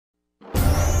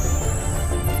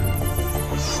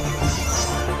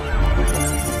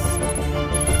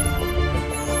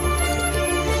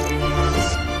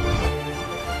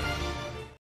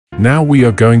Now we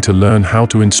are going to learn how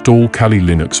to install Kali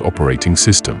Linux operating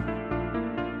system.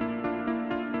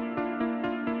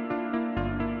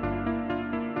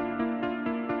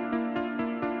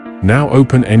 Now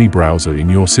open any browser in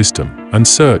your system and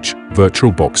search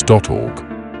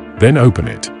virtualbox.org. Then open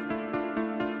it.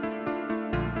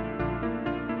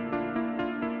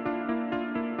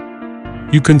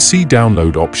 You can see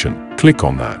download option. Click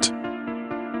on that.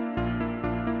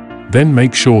 Then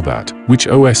make sure that which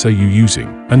OS are you using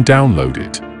and download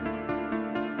it.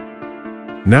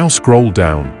 Now scroll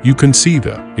down. You can see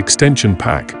the extension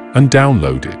pack and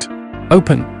download it.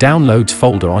 Open Downloads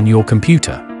folder on your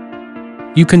computer.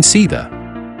 You can see the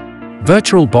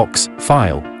VirtualBox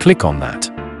file. Click on that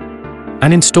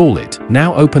and install it.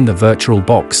 Now open the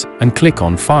VirtualBox and click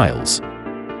on Files.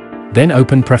 Then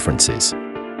open Preferences.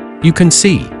 You can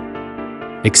see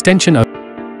extension.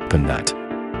 Open that.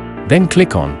 Then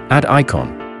click on Add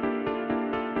Icon.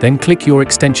 Then click your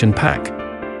extension pack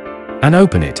and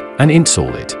open it and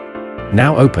install it.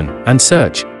 Now open and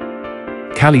search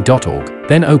𝐾𝐨𝐧'𝐭.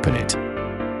 Then open it.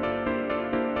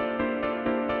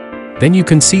 Then you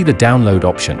can see the download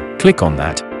option. Click on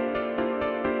that.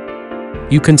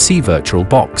 You can see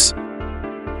VirtualBox.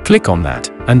 Click on that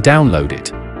and download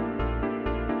it.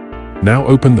 Now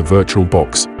open the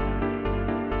VirtualBox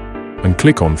and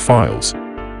click on Files.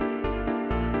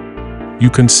 You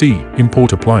can see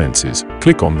Import Appliances.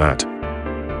 Click on that.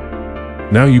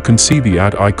 Now you can see the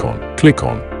Add icon. Click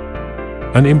on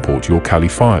and import your Kali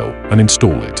file and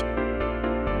install it.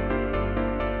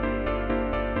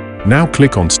 Now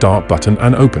click on Start button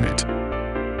and open it.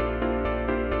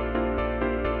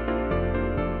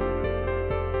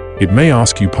 It may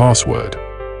ask you password.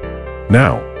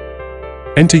 Now,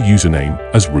 enter username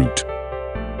as root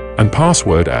and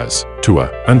password as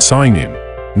tua and sign in.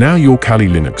 Now your Kali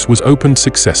Linux was opened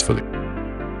successfully.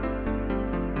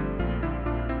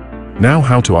 Now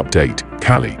how to update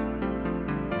Kali.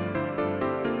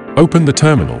 Open the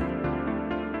terminal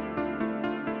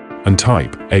and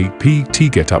type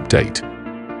apt-get update.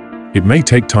 It may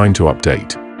take time to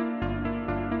update.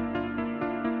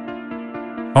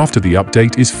 After the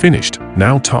update is finished,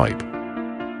 now type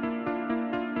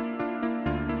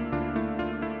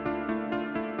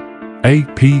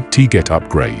apt-get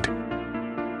upgrade.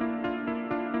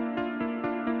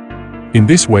 In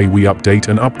this way we update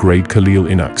and upgrade Kali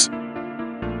Linux.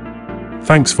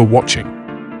 Thanks for watching.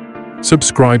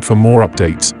 Subscribe for more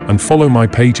updates and follow my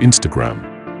page Instagram.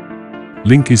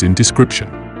 Link is in description.